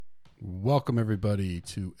Welcome, everybody,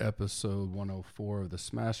 to episode 104 of the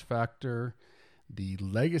Smash Factor, the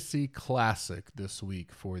Legacy Classic this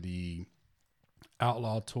week for the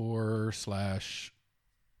Outlaw Tour /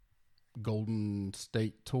 Golden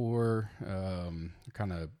State Tour.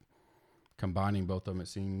 Kind of combining both of them, it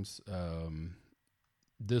seems.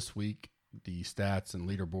 This week, the stats and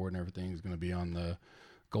leaderboard and everything is going to be on the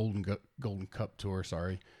Golden Cup Tour,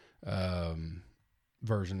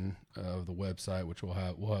 version of the website, which we'll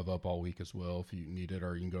have up all week as well if you need it,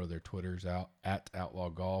 or you can go to their Twitters at Outlaw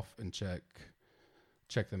Golf and check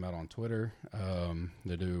them out on Twitter.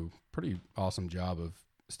 They do a pretty awesome job of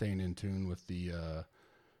staying in tune with the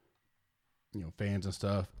fans and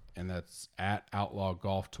stuff, and that's at Outlaw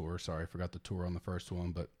Golf Tour. Sorry, I forgot the tour on the first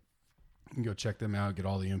one, but you can go check them out, get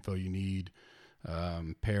all the info you need,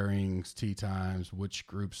 pairings, tee times, which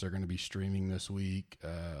groups are going to be streaming this week.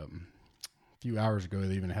 Few hours ago,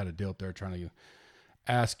 they even had a deal up there trying to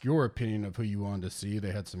ask your opinion of who you wanted to see.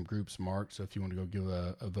 They had some groups marked, so if you want to go give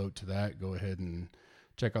a vote to that, go ahead and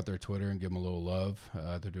check out their Twitter and give them a little love.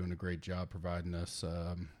 They're doing a great job providing us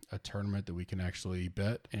a tournament that we can actually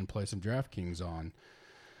bet and play some DraftKings on.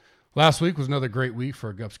 Last week was another great week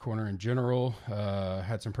for Gups Corner in general.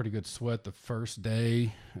 Had some pretty good sweat the first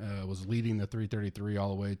day. Was leading the 333 all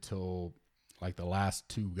the way till like the last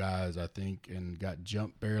two guys, I think, and got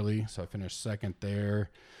jumped barely. So I finished second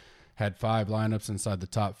there. Had 5 lineups inside the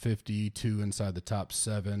top 50, 2 inside the top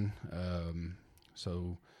 7.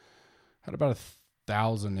 So had about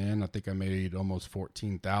 1,000 in. I think I made almost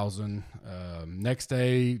 14,000. Next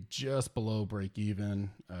day, just below break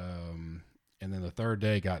even. And then the third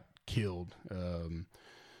day got killed.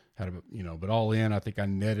 But all in, I think I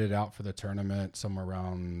netted out for the tournament somewhere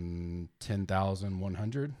around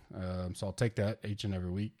 10,100. So I'll take that each and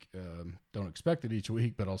every week. Don't expect it each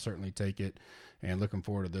week, but I'll certainly take it. And looking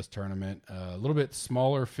forward to this tournament. A little bit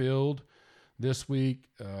smaller field this week.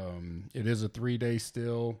 It is a 3-day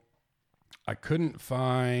still. I couldn't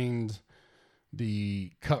find the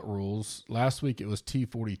cut rules. Last week it was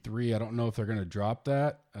T43. I don't know if they're going to drop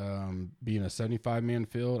that, being a 75-man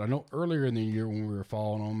field. I know earlier in the year when we were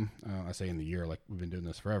following them, I say in the year like we've been doing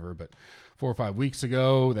this forever, but 4 or 5 weeks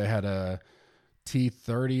ago they had a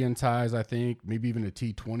T30 in ties, I think, maybe even a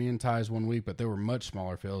T20 in ties one week, but they were much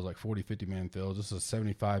smaller fields, like 40, 50-man fields. This is a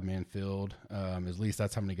 75-man field. At least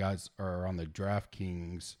that's how many guys are on the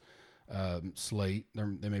DraftKings slate.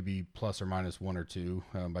 They may be plus or minus 1 or 2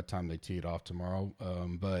 by the time they tee it off tomorrow.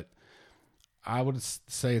 But I would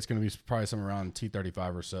say it's going to be probably somewhere around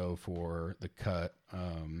T35 or so for the cut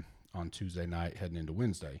on Tuesday night heading into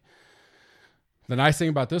Wednesday. The nice thing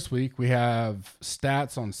about this week, we have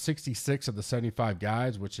stats on 66 of the 75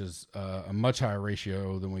 guys, which is a much higher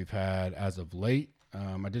ratio than we've had as of late.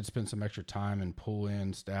 I did spend some extra time and pull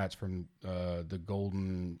in stats from the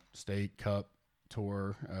Golden State Cup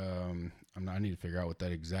Tour. I need to figure out what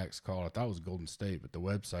that exact's called. I thought it was Golden State, but the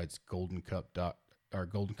website's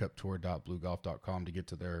goldencuptour.bluegolf.com to get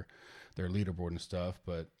to their leaderboard and stuff.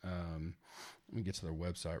 But let me get to their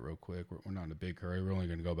website real quick. We're not in a big hurry. We're only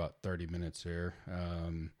going to go about 30 minutes here. I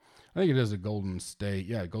think it is a Golden State.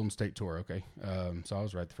 Yeah, Golden State Tour. Okay. So I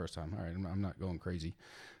was right the first time. All right. I'm not going crazy.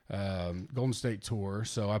 Golden State Tour.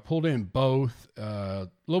 So I pulled in both, a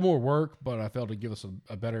little more work, but I felt to give us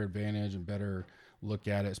a better advantage and better look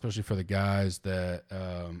at it, especially for the guys that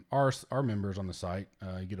are members on the site.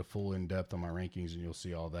 You get a full in-depth on my rankings and you'll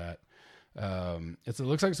see all that. It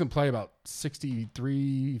looks like it's going to play about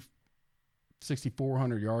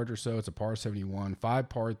 6,400 yards or so. It's a par 71, 5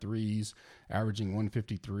 par 3s, averaging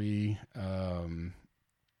 153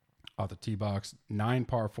 off the tee box, 9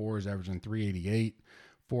 par 4s, averaging 388.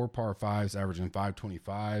 4 par 5s, averaging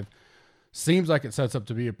 525. Seems like it sets up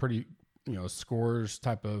to be a pretty, scores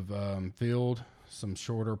type of field. Some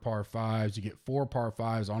shorter par 5s. You get 4 par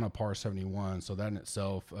 5s on a par 71. So that in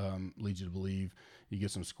itself leads you to believe you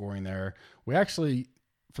get some scoring there. We actually,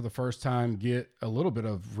 for the first time, get a little bit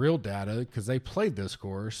of real data because they played this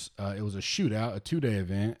course. It was a shootout, a 2-day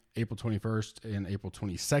event, April 21st and April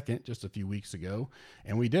 22nd, just a few weeks ago.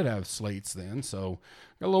 And we did have slates then. So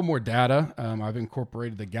got a little more data. I've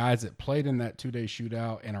incorporated the guys that played in that 2-day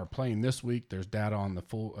shootout and are playing this week. There's data on the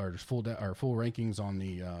full rankings on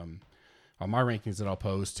the, on my rankings that I'll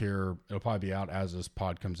post here. It'll probably be out as this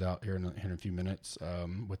pod comes out here in a few minutes,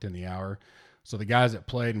 within the hour. So the guys that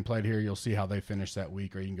played here, you'll see how they finished that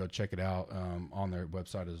week, or you can go check it out on their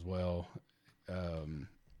website as well.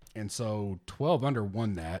 And so 12 under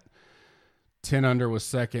won that. 10 under was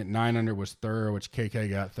second. 9 under was third, which KK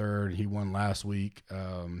got third. He won last week.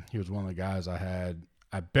 He was one of the guys I had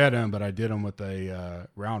bet him, but I did him with a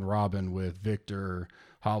round robin with Victor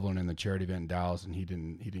Hovland in the charity event in Dallas, and he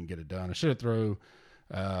didn't get it done. I should have thrown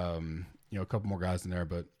a couple more guys in there,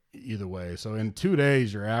 but either way. So in 2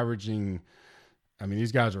 days, you're averaging. I mean,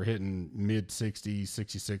 these guys are hitting mid 60s,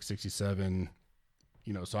 66, 67.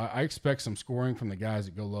 So I expect some scoring from the guys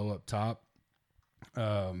that go low up top.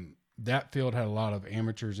 That field had a lot of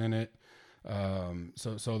amateurs in it.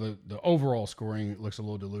 So the overall scoring looks a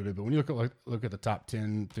little diluted, but when you look at the top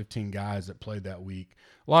 10, 15 guys that played that week,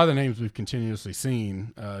 a lot of the names we've continuously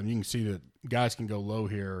seen, you can see that guys can go low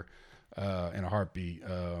here in a heartbeat.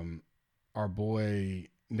 Our boy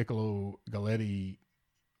Niccolo Galletti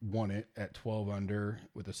won it at 12 under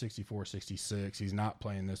with a 64-66. He's not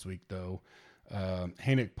playing this week though.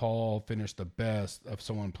 Haynick Paul finished the best of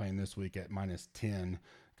someone playing this week at -10,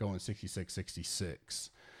 going 66-66.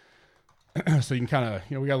 So you can kind of,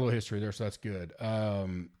 we got a little history there, so that's good.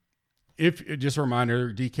 If just a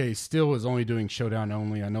reminder, DK still is only doing showdown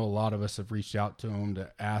only. I know a lot of us have reached out to him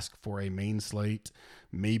to ask for a main slate.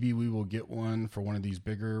 Maybe we will get one for one of these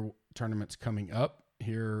bigger tournaments coming up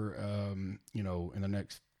here, in the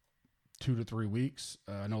next 2 to 3 weeks.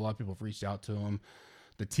 I know a lot of people have reached out to him.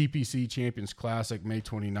 The TPC Champions Classic, May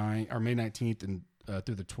 19th and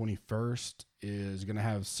through the 21st, is going to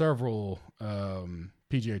have several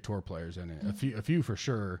PGA Tour players in it. A few for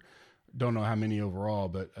sure. Don't know how many overall,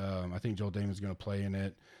 but I think Joel Damon's going to play in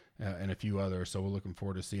it, and a few others. So we're looking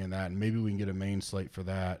forward to seeing that, and maybe we can get a main slate for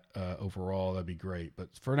that overall. That'd be great. But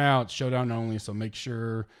for now, it's showdown only. So make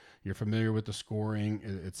sure you're familiar with the scoring.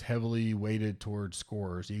 It's heavily weighted towards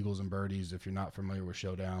scorers, eagles and birdies, if you're not familiar with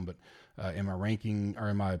showdown. But in my ranking or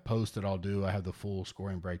in my post that I'll do, I have the full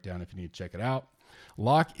scoring breakdown if you need to check it out.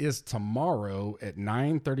 Lock is tomorrow at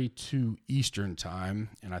 9:32 Eastern time,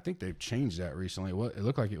 and I think they've changed that recently. It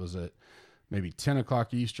looked like it was at maybe 10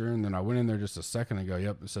 o'clock Eastern. Then I went in there just a second ago.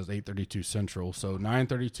 Yep, it says 8:32 Central. So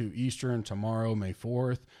 9:32 Eastern tomorrow, May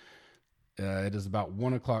 4th. It is about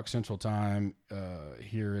 1 o'clock Central time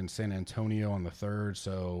here in San Antonio on the 3rd.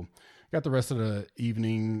 So got the rest of the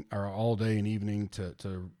evening or all day and evening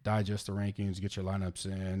to digest the rankings, get your lineups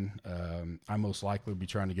in. I most likely will be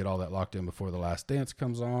trying to get all that locked in before the last dance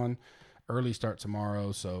comes on. Early start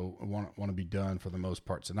tomorrow, so I want to be done for the most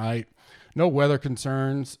part tonight. No weather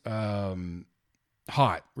concerns.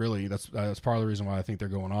 Hot, really. That's part of the reason why I think they're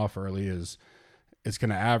going off early is it's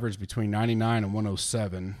going to average between 99 and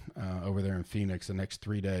 107 over there in Phoenix the next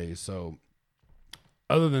 3 days. So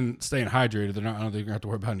other than staying hydrated, I don't think they're going to have to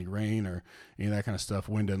worry about any rain or any of that kind of stuff.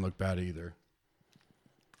 Wind doesn't look bad either.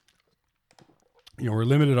 We're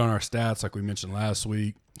limited on our stats like we mentioned last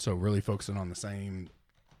week, so really focusing on the same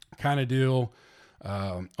kind of deal.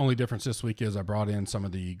 Only difference this week is I brought in some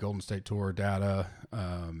of the Golden State Tour data,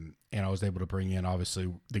 and I was able to bring in,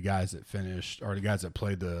 obviously, the guys that finished or the guys that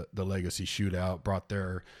played the Legacy Shootout, brought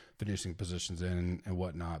their finishing positions in and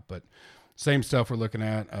whatnot. But same stuff we're looking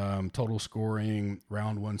at, total scoring,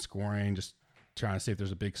 round one scoring, just trying to see if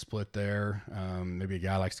there's a big split there. Maybe a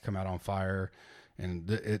guy likes to come out on fire, and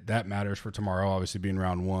that matters for tomorrow, obviously being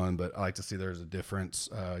round one, but I like to see there's a difference.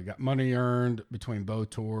 Got money earned between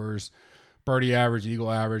both tours, birdie average, eagle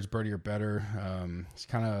average, birdie or better. It's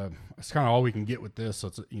kind of all we can get with this. So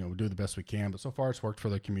it's, we'll do the best we can, but so far it's worked for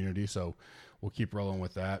the community. So we'll keep rolling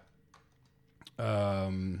with that.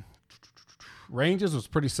 Ranges was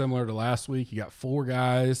pretty similar to last week. You got 4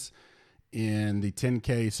 guys in the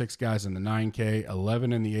 10K, 6 guys in the 9K,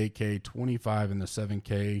 11 in the 8K, 25 in the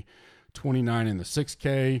 7K, 29 in the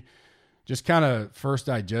 6K. Just kind of first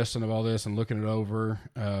digestion of all this and looking it over.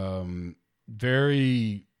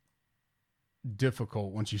 Very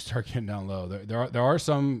difficult once you start getting down low. There are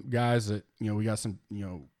some guys that, we got some,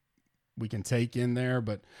 we can take in there,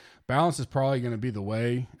 but balance is probably going to be the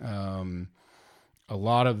way. A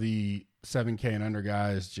lot of the 7K and under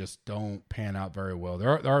guys just don't pan out very well.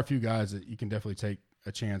 There are a few guys that you can definitely take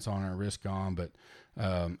a chance on or a risk on, but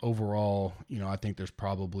overall, I think there's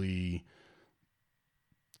probably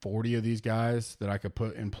 40 of these guys that I could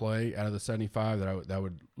put in play out of the 75 that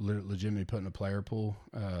would legitimately put in a player pool.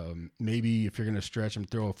 Maybe if you're going to stretch them,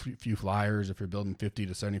 throw a few flyers. If you're building 50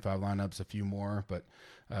 to 75 lineups, a few more, but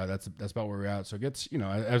that's about where we're at. So it gets,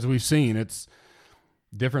 as we've seen, it's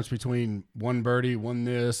difference between one birdie, one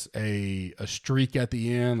this, a streak at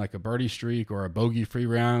the end, like a birdie streak or a bogey free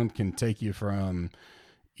round can take you from,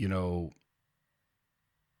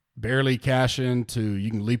 barely cashing to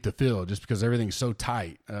you can leap the field just because everything's so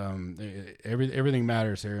tight. Everything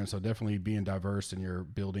matters here. And so definitely being diverse in your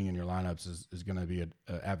building and your lineups is going to be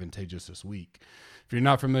advantageous this week. If you're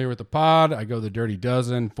not familiar with the pod, I go the Dirty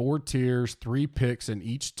Dozen, 4 tiers, 3 picks in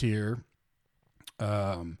each tier.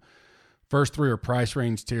 First three are price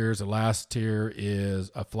range tiers. The last tier is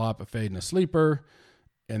a flop, a fade, and a sleeper.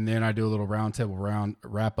 And then I do a little round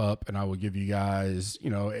wrap up, and I will give you guys,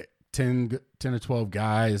 10 to 12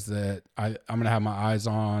 guys that I'm going to have my eyes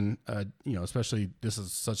on, especially this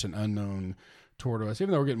is such an unknown tour to us,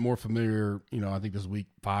 even though we're getting more familiar. I think this is week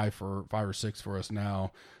 5 or 6 for us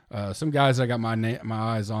now. Some guys I got my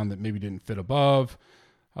eyes on that maybe didn't fit above.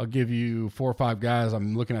 I'll give you 4 or 5 guys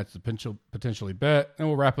I'm looking at to potentially bet, and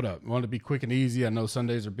we'll wrap it up. I want it to be quick and easy. I know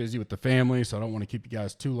Sundays are busy with the family, so I don't want to keep you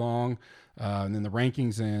guys too long. And then the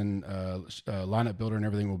rankings and lineup builder and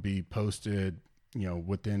everything will be posted,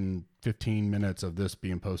 within 15 minutes of this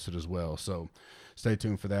being posted as well. So stay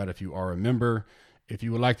tuned for that if you are a member. If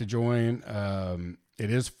you would like to join, it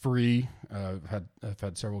is free. I've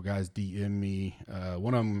had several guys DM me.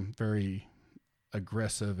 One of them very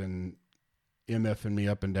aggressive and MFing me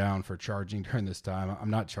up and down for charging during this time. I'm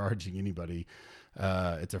not charging anybody.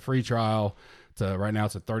 It's a free trial. Right now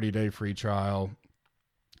it's a 30-day free trial.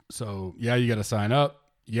 So yeah, you got to sign up.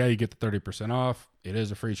 Yeah, you get the 30% off. It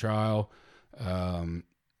is a free trial.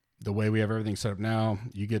 The way we have everything set up now,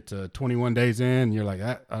 you get to 21 days in, and you're like,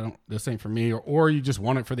 this ain't for me. Or you just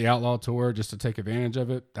want it for the Outlaw Tour just to take advantage of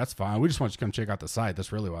it. That's fine. We just want you to come check out the site.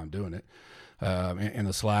 That's really why I'm doing it. And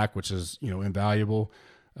the Slack, which is, invaluable.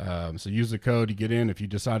 So use the code, you get in. If you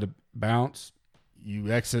decide to bounce,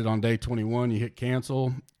 you exit on day 21, you hit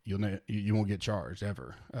cancel, you won't get charged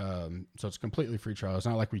ever. So it's a completely free trial. It's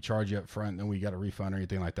not like we charge you up front, then we got a refund or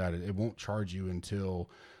anything like that. It won't charge you until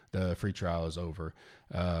the free trial is over.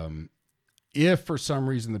 If for some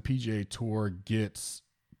reason the PGA Tour gets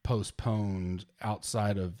postponed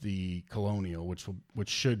outside of the Colonial, which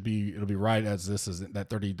it'll be right as this is that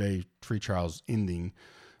 30-day free trial is ending.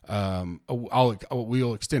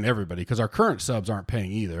 We'll extend everybody because our current subs aren't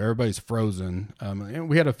paying either. Everybody's frozen. And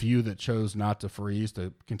we had a few that chose not to freeze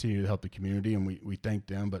to continue to help the community, and we thank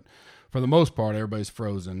them. But for the most part, everybody's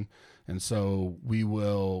frozen. And so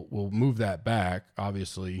we'll move that back,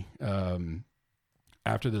 obviously,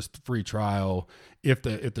 after this free trial, if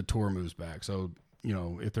the tour moves back. So,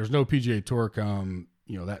 if there's no PGA Tour come,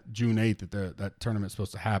 that June 8th that tournament's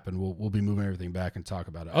supposed to happen, we'll be moving everything back and talk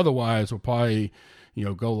about it. Otherwise, we'll probably,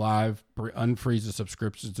 go live, unfreeze the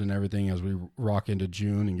subscriptions and everything as we rock into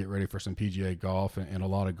June and get ready for some PGA golf and a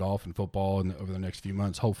lot of golf and football over the next few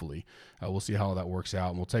months. Hopefully, we'll see how that works out,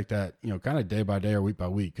 and we'll take that, kind of day by day or week by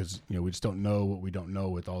week, because we just don't know what we don't know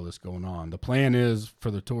with all this going on. The plan is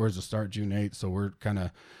for the tours to start June 8th, so we're kind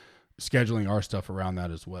of scheduling our stuff around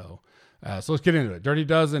that as well. So let's get into it. Dirty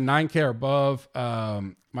Dozen, 9K or above.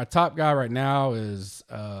 My top guy right now is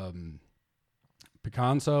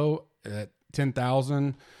Picanso at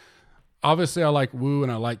 10,000. Obviously, I like Woo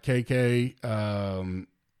and I like KK.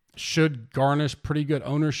 Should garnish pretty good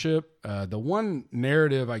ownership. The one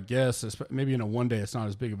narrative, I guess, is maybe in a one day it's not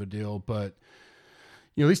as big of a deal, but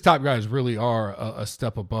these top guys really are a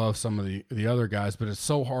step above some of the other guys, but it's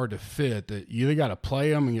so hard to fit that you either got to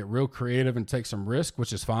play them and get real creative and take some risk,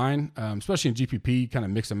 which is fine, especially in GPP, kind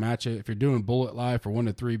of mix and match it. If you're doing bullet life or 1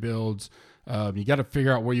 to 3 builds, you got to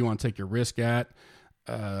figure out where you want to take your risk at.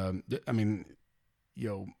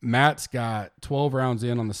 Matt's got 12 rounds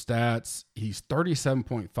in on the stats. He's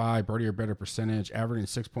 37.5 birdie or better percentage, averaging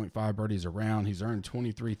 6.5 birdies a round. He's earned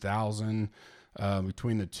 23,000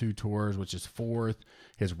 between the two tours, which is 4th.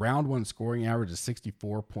 His round one scoring average is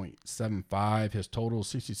 64.75. His total is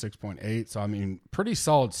 66.8. So, pretty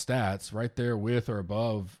solid stats right there with or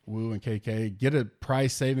above Woo and KK. Get a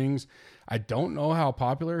price savings. I don't know how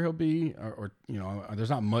popular he'll be, or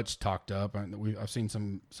there's not much talked up. I've seen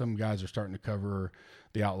some guys are starting to cover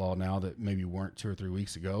the Outlaw now that maybe weren't 2 or 3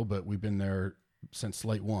 weeks ago, but we've been there since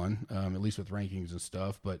late one, at least with rankings and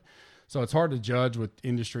stuff. But so it's hard to judge with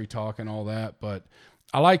industry talk and all that, but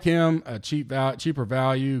I like him. Cheaper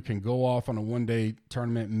value, can go off on a one-day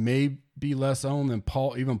tournament, may be less owned than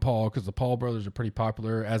Paul, because the Paul brothers are pretty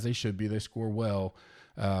popular, as they should be. They score well.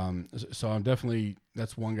 So I'm definitely,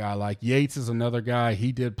 that's one guy I like. Yates is another guy.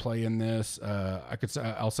 He did play in this.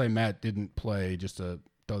 I'll say Matt didn't play, just to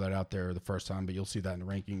throw that out there the first time, but you'll see that in the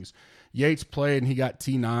rankings. Yates played and he got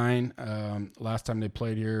T9 last time they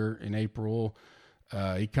played here in April.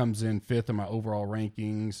 He comes in 5th in my overall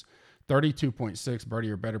rankings, 32.6 birdie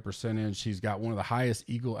or better percentage. He's got one of the highest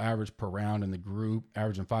eagle average per round in the group,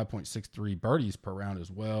 averaging 5.63 birdies per round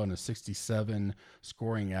as well, and a 67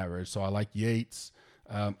 scoring average. So I like Yates.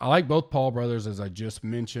 I like both Paul brothers, as I just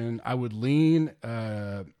mentioned. I would lean,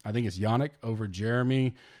 I think it's Yannick over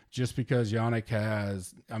Jeremy, just because Yannick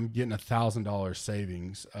I'm getting $1,000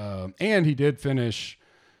 savings. And he did finish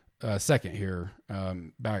second here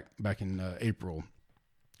back in April.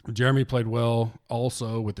 Jeremy played well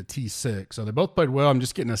also with the T6. So they both played well. I'm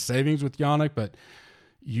just getting a savings with Yannick, but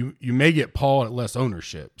you may get Paul at less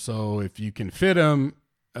ownership. So if you can fit him,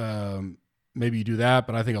 maybe you do that.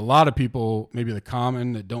 But I think a lot of people, maybe the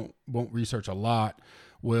common that won't research a lot,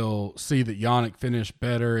 will see that Yannick finished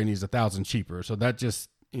better and he's 1,000 cheaper. So that just,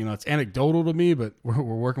 it's anecdotal to me, but we're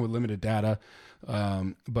working with limited data.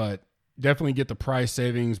 But definitely get the price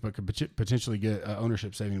savings, but could potentially get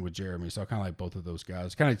ownership saving with Jeremy. So I kind of like both of those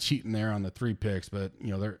guys. Kind of cheating there on the 3 picks, but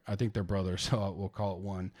I think they're brothers, so we'll call it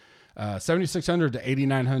one. 7,600 to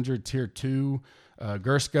 8,900 tier 2.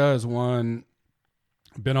 Gerska is one.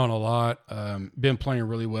 Been on a lot. Been playing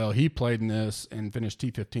really well. He played in this and finished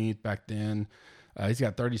T15th back then. He's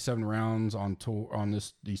got 37 rounds on tour on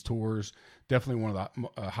these tours. Definitely one of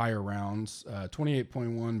the higher rounds.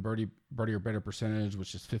 28.1 birdie or better percentage,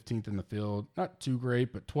 which is 15th in the field. Not too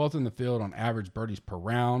great, but 12th in the field on average birdies per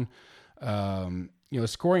round.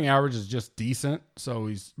 Scoring average is just decent.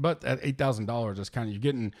 So but at $8,000, it's kind of, you're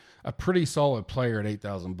getting a pretty solid player at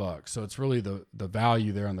 $8,000. So it's really the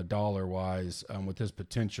value there on the dollar wise with his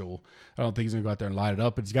potential. I don't think he's gonna go out there and light it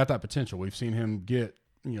up, but he's got that potential. We've seen him get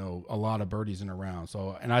a lot of birdies in a round.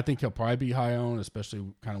 So, and I think he'll probably be high owned, especially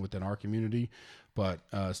kind of within our community, but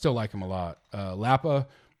still like him a lot. Lapa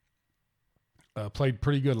played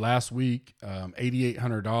pretty good last week.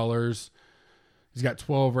 $8,800. He's got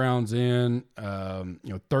 12 rounds in,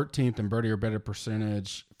 13th in birdie or better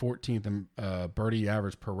percentage, 14th in birdie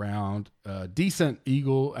average per round, decent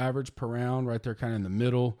eagle average per round right there, kind of in the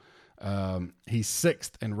middle. He's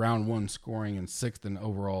 6th in round 1 scoring and 6th in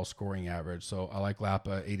overall scoring average. So I like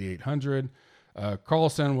Lapa 8,800.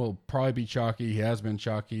 Carlson will probably be chalky. He has been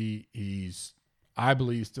chalky. He's, I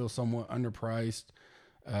believe, still somewhat underpriced.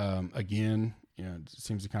 Again, it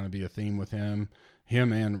seems to kind of be a theme with him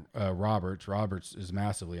and Roberts. Roberts is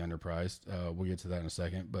massively underpriced. We'll get to that in a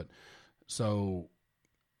second, but so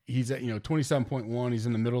he's at, 27.1. He's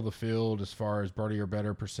in the middle of the field as far as birdie or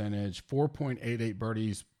better percentage, 4.88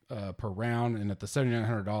 birdies per round, and at the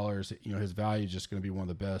 $7,900, his value is just going to be one of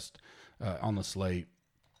the best on the slate,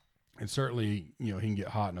 and certainly he can get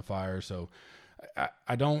hot in a fire. So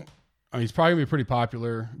he's probably gonna be pretty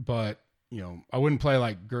popular, but I wouldn't play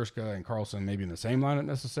like Gerska and Carlson maybe in the same lineup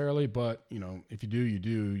necessarily, but if you do,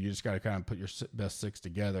 you just got to kind of put your best 6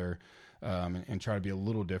 together and try to be a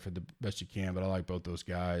little different the best you can. But I like both those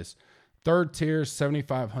guys. Third tier,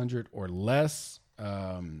 7,500 or less.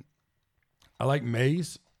 I like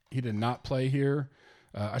Mays. He did not play here.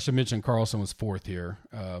 I should mention Carlson was 4th here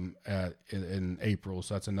in April,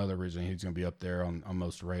 so that's another reason he's going to be up there on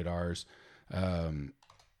most radars.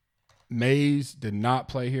 Mays did not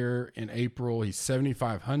play here in April. He's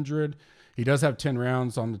 7,500. He does have 10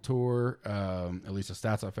 rounds on the tour, at least the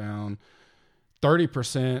stats I found.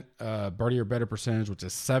 30% birdie or better percentage, which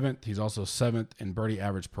is 7th. He's also 7th in birdie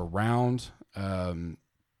average per round.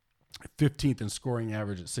 15th in scoring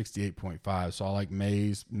average at 68.5. So I like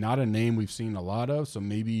Mays. Not a name we've seen a lot of, so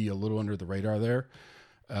maybe a little under the radar there.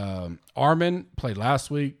 Armin played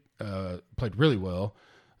last week, played really well.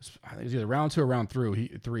 It was either round 2 or round 3.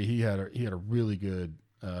 He had a really good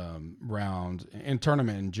round and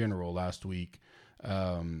tournament in general last week,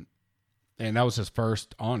 and that was his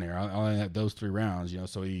first on there. I only had those 3 rounds,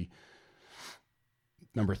 So he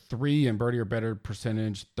number 3 in birdie or better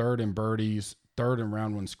percentage, 3rd in birdies, 3rd in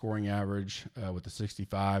round 1 scoring average with the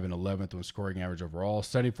 65, and 11th in scoring average overall.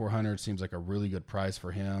 7,400 seems like a really good price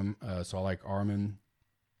for him, so I like Armin.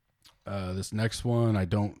 This next one,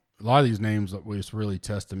 a lot of these names was really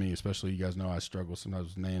testing me, especially you guys know I struggle sometimes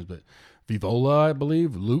with names, but Vivola, I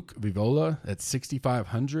believe, Luke Vivola at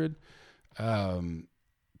 6,500,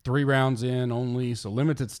 3 rounds in only, so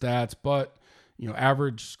limited stats, but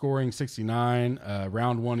average scoring 69,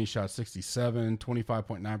 round 1 he shot 67,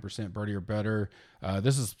 25.9% birdie or better.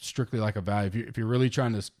 This is strictly like a value. If you're really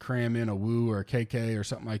trying to cram in a Woo or a KK or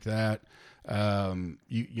something like that,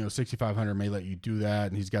 6,500 may let you do that,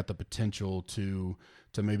 and he's got the potential to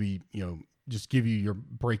maybe just give you your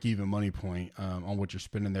break-even money point on what you're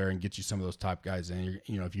spending there and get you some of those top guys in.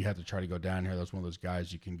 If you have to try to go down here, that's one of those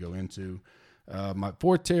guys you can go into. My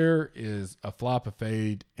 4th tier is a flop, a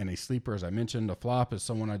fade, and a sleeper. As I mentioned, a flop is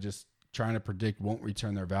someone I just trying to predict won't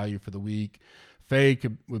return their value for the week.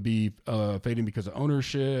 Fade would be fading because of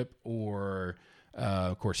ownership or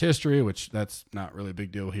course history, which that's not really a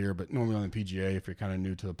big deal here, but normally on the PGA if you're kind of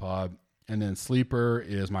new to the pod. And then sleeper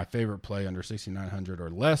is my favorite play under 6,900 or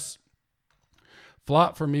less.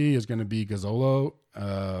 Flop for me is going to be Gazzolo.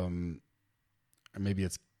 Or maybe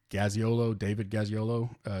it's David Gaziolo,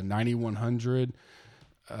 9,100.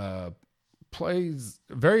 plays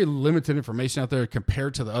very limited information out there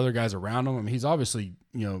compared to the other guys around him. I mean, he's obviously,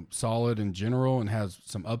 solid in general and has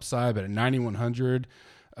some upside, but at 9,100,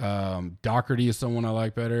 Doherty is someone I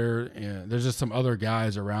like better. And there's just some other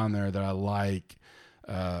guys around there that I like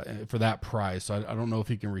for that price. So I don't know if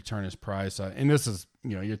he can return his price. And this is,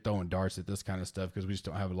 you're throwing darts at this kind of stuff because we just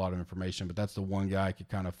don't have a lot of information, but that's the one guy I could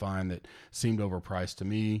kind of find that seemed overpriced to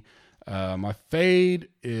me. My fade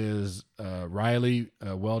is Riley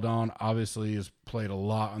Weldon. Obviously has played a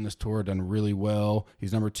lot on this tour, done really well.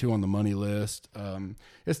 He's number 2 on the money list.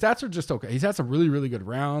 His stats are just okay. He's had some really, really good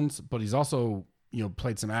rounds, but he's also,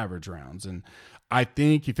 played some average rounds. And I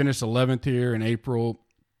think he finished 11th here in April.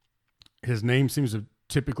 His name seems to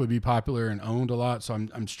typically be popular and owned a lot. So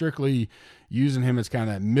I'm strictly using him as kind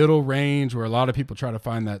of that middle range where a lot of people try to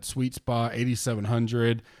find that sweet spot,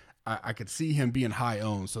 8,700. I could see him being high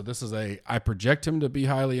owned. So this is I project him to be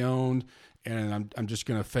highly owned, and I'm just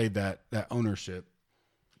going to fade that ownership.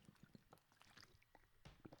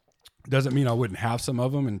 Doesn't mean I wouldn't have some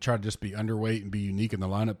of them and try to just be underweight and be unique in the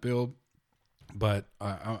lineup build, but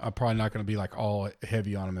I'm probably not going to be like all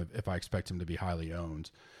heavy on him if I expect him to be highly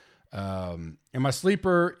owned. And my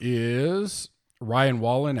sleeper is Ryan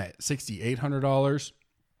Wallen at $6,800.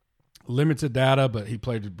 Limited data, but he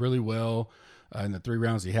played really well. In the 3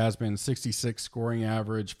 rounds he has been, 66 scoring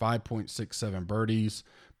average, 5.67 birdies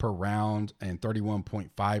per round, and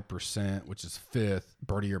 31.5%, which is 5th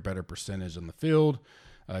birdie or better percentage in the field.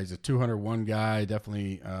 He's a 201 guy.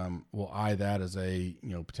 Definitely will eye that as a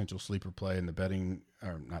potential sleeper play in the betting,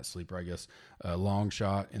 or not sleeper, I guess, long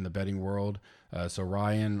shot in the betting world. So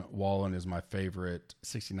Ryan Wallen is my favorite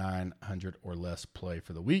 6,900 or less play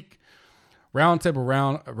for the week. Round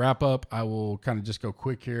wrap up. I will kind of just go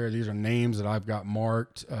quick here. These are names that I've got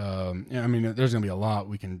marked. I mean, there's going to be a lot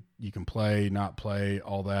you can play, not play,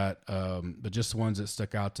 all that. But just the ones that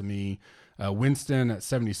stuck out to me. Winston at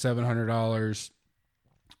 $7,700.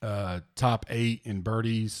 Top 8 in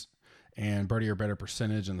birdies and birdie or better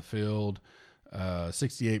percentage in the field.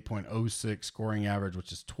 68.06 scoring average,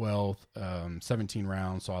 which is 12th. 17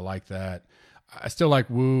 rounds, so I like that. I still like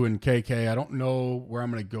Woo and KK. I don't know where I'm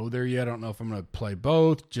going to go there yet. I don't know if I'm going to play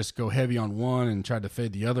both, just go heavy on one and try to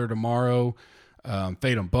fade the other tomorrow.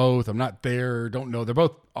 Fade them both. I'm not there. Don't know. They're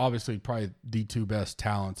both obviously probably the 2 best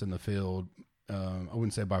talents in the field. I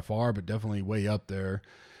wouldn't say by far, but definitely way up there.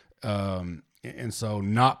 And so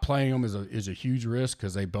not playing them is a huge risk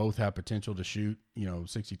because they both have potential to shoot,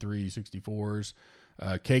 63, 64s.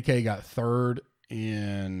 KK got 3rd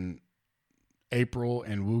in April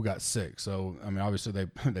and Wu got 6th. So, I mean, obviously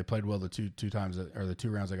they played well the two times or the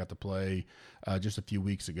 2 rounds they got to play just a few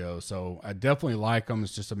weeks ago. So I definitely like them.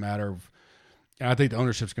 It's just a matter of, and I think the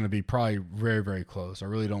ownership's going to be probably very, very close. I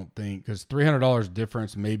really don't think, because $300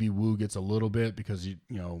 difference, maybe Wu gets a little bit because,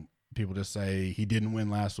 people just say he didn't win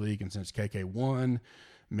last week. And since KK won,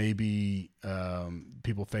 maybe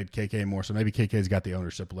people fade KK more. So maybe KK's got the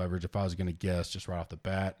ownership leverage if I was going to guess just right off the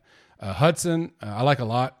bat. Hudson, I like a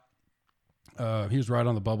lot. He was right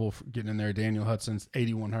on the bubble for getting in there. Daniel Hudson's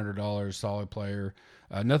 $8,100, solid player.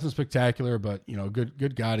 Nothing spectacular, but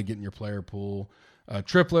good guy to get in your player pool.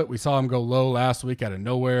 Triplet, we saw him go low last week out of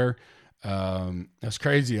nowhere. That's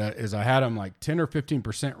crazy. Is I had him like 10 or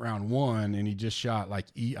 15% round 1, and he just shot like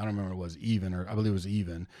I don't remember what it was, even, or I believe it was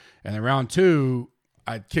even. And then round 2,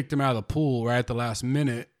 I kicked him out of the pool right at the last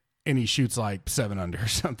minute, and he shoots like 7 under or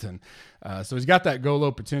something. So he's got that go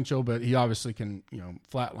low potential, but he obviously can,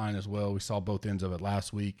 flatline as well. We saw both ends of it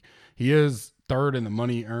last week. He is 3rd in the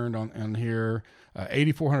money earned on here.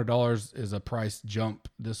 $8,400 is a price jump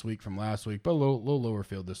this week from last week, but a little lower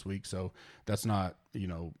field this week. So that's not,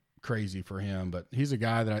 crazy for him, but he's a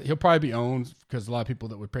guy that he'll probably be owned because a lot of people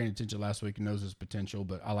that were paying attention last week knows his potential,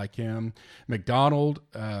 but I like him. McDonald,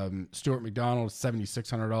 Stuart McDonald,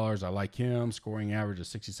 $7,600. I like him. Scoring average is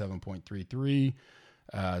 67.33.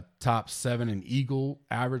 Top 7 in Eagle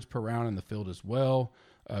average per round in the field as well.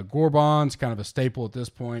 Gorbon's kind of a staple at this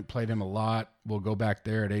point. Played him a lot. We'll go back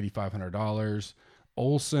there at $8,500.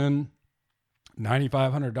 Olsen,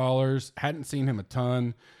 $9,500. Hadn't seen him a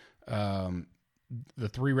ton. The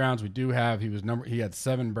 3 rounds we do have, he had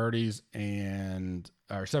 7 birdies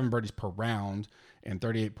or 7 birdies per round and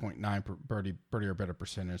 38.9 birdie or better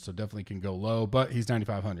percentage. So definitely can go low, but he's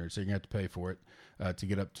 9,500. So you're gonna have to pay for it to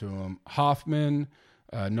get up to him. Hoffman,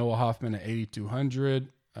 Noah Hoffman at 8,200.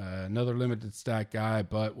 Another limited stack guy,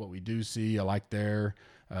 but what we do see, I like there,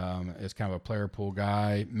 is kind of a player pool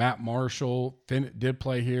guy. Matt Marshall did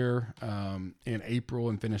play here in April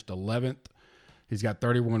and finished 11th. He's got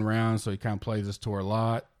 31 rounds, so he kind of plays this tour a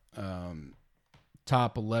lot.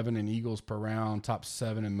 Top 11 in Eagles per round, top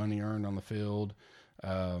 7 in money earned on the field.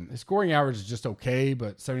 His scoring average is just okay,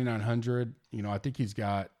 but 7,900, I think he's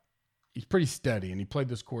pretty steady, and he played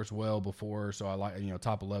this course well before. So I like,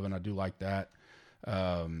 top 11. I do like that.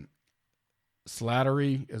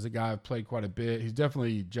 Slattery is a guy I've played quite a bit. He's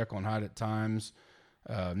definitely Jekyll and Hyde at times.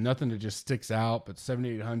 Nothing that just sticks out, but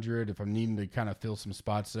 7,800. If I'm needing to kind of fill some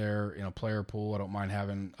spots there in a player pool, I don't mind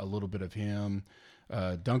having a little bit of him.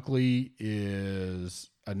 Dunkley is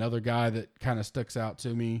another guy that kind of sticks out to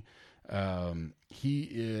me. He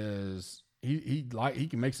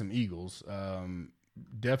can make some eagles.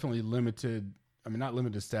 Definitely limited. I mean, not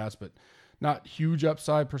limited stats, but not huge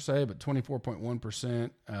upside per se, but 24.1%,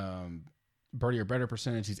 birdie or better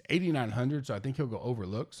percentage. He's 8,900. So I think he'll go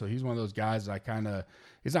overlooked. So he's one of those guys that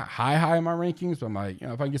he's not high in my rankings, but I'm like, if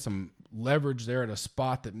I can get some leverage there at a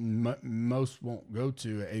spot that most won't go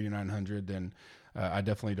to at 8,900, then I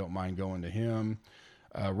definitely don't mind going to him.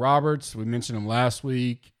 Roberts, we mentioned him last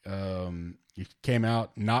week. He came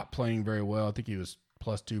out not playing very well. I think he was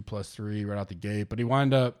 +2, +3 right out the gate, but he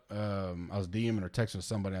wound up, I was DMing or texting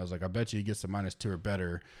somebody. I was like, I bet you he gets to -2 or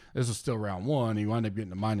better. This was still round one. He wound up getting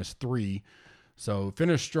to -3. So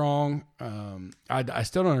finished strong. I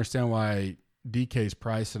still don't understand why DK's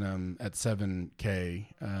pricing him at $7K.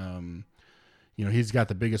 He's got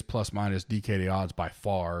the biggest plus minus DK odds by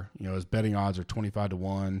far. His betting odds are 25 to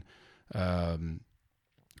 1.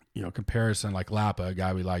 Comparison like Lapa, a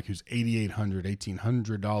guy we like, who's $8,800,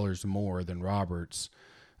 $1,800 more than Roberts,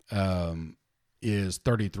 is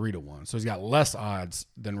 33 to 1. So he's got less odds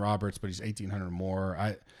than Roberts, but he's 1,800 more.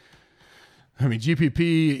 I mean,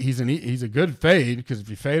 GPP, he's a good fade, because if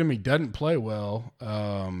you fade him, he doesn't play well.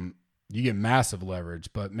 You get massive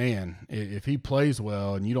leverage, but man, if he plays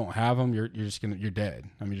well and you don't have him, you're dead.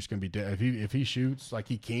 I mean, you're just gonna be dead. If he shoots like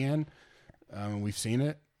he can, we've seen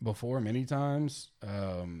it before many times.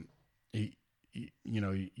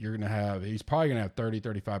 You're gonna have, he's probably gonna have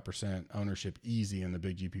 30-35% ownership easy in the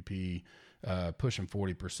big GPP, pushing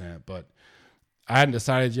 40%. But I hadn't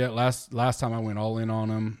decided yet. Last time I went all in on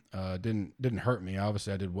him, didn't hurt me.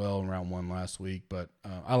 Obviously, I did well in round one last week, but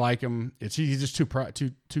I like him. He's just too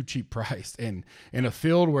cheap priced, and in a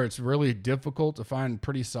field where it's really difficult to find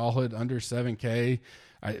pretty solid under 7K,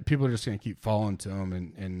 people are just going to keep falling to him,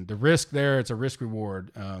 and the risk there, it's a risk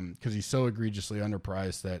reward, because he's so egregiously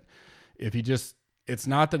underpriced that if it's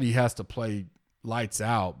not that he has to play lights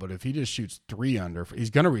out, but if he just shoots 3 under, he's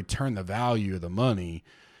going to return the value of the money.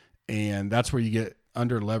 And that's where you get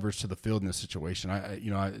under leverage to the field in this situation.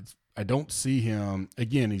 I don't see him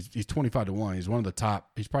again. He's 25 to 1. He's one of the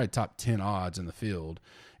top. He's probably top 10 odds in the field,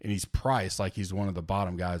 and he's priced like he's one of the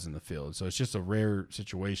bottom guys in the field. So it's just a rare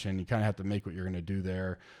situation. You kind of have to make what you're going to do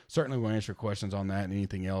there. Certainly, we'll answer questions on that and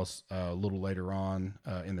anything else a little later on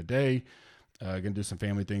in the day. Going to do some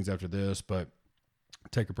family things after this, but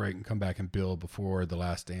take a break and come back and build before the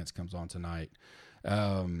last dance comes on tonight.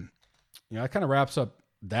 That kind of wraps up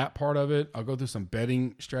that part of it. I'll go through some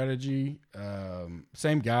betting strategy.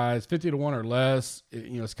 Same guys, 50 to 1 or less.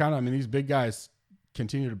 It's kind of, these big guys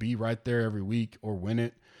continue to be right there every week or win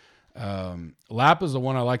it. Lap is the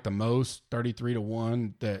one I like the most, 33 to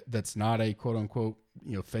 1. That's not a quote unquote,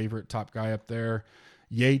 favorite top guy up there.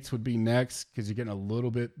 Yates would be next, because you're getting a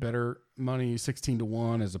little bit better money, 16 to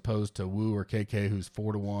 1, as opposed to Wu or KK, who's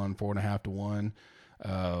 4 to 1, 4.5 to 1.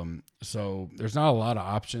 So there's not a lot of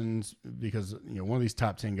options, because one of these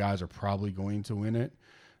top 10 guys are probably going to win it.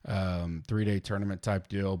 3-day tournament type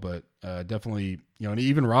deal, but definitely, and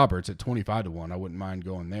even Roberts at 25 to 1, I wouldn't mind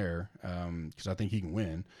going there, because I think he can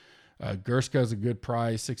win. Gerska is a good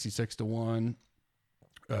price, 66 to 1.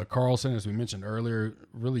 Carlson, as we mentioned earlier,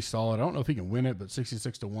 really solid. I don't know if he can win it, but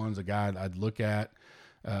 66 to 1 is a guy I'd look at.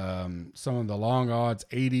 Some of the long odds,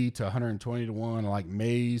 80 to 120 to 1, I like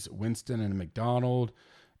Mays, Winston, and McDonald.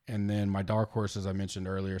 And then my dark horse, as I mentioned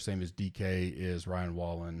earlier, same as DK, is Ryan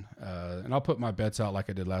Wallen. And I'll put my bets out like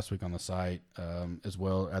I did last week on the site, as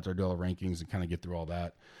well, after I do all the rankings and kind of get through all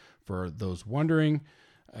that for those wondering.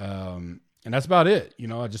 And that's about it.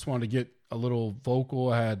 I just wanted to get a little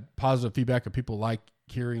vocal. I had positive feedback of people like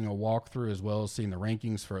hearing a walkthrough as well as seeing the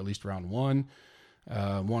rankings for at least round one.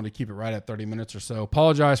 Wanted to keep it right at 30 minutes or so.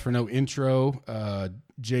 Apologize for no intro.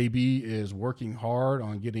 JB is working hard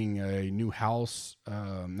on getting a new house,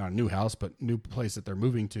 not a new house, but new place that they're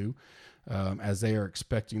moving to, as they are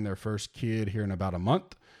expecting their first kid here in about a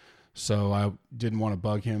month. So I didn't want to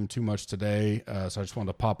bug him too much today. So I just wanted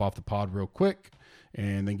to pop off the pod real quick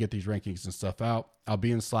and then get these rankings and stuff out. I'll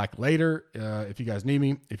be in Slack later if you guys need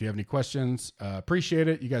me. If you have any questions, appreciate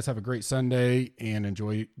it. You guys have a great Sunday and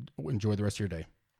enjoy the rest of your day.